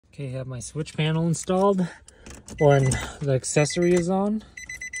Okay, I have my switch panel installed. When the accessory is on,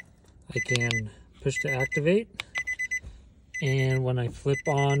 I can push to activate. And when I flip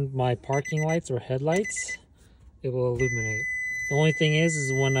on my parking lights or headlights, it will illuminate. The only thing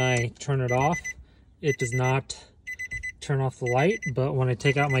is when I turn it off, it does not turn off the light, but when I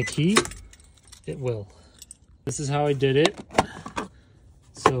take out my key, it will. This is how I did it.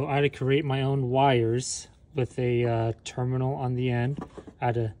 So I had to create my own wires with a terminal on the end. I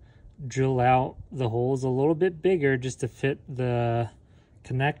had to drill out the holes a little bit bigger just to fit the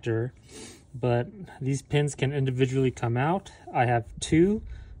connector, but these pins can individually come out. I have two.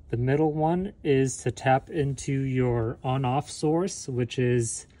 The middle one is to tap into your on-off source, which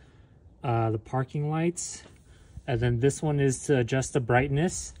is the parking lights, and then this one is to adjust the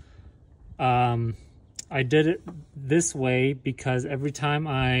brightness. I did it this way because every time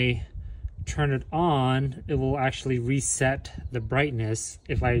I turn it on, it will actually reset the brightness.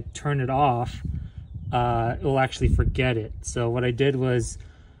 If I turn it off, it will actually forget it. So what I did was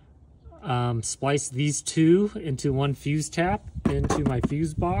splice these two into one fuse tap into my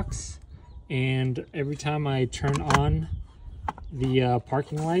fuse box, and every time I turn on the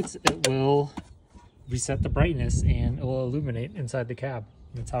parking lights, it will reset the brightness and it will illuminate inside the cab.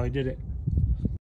 That's how I did it.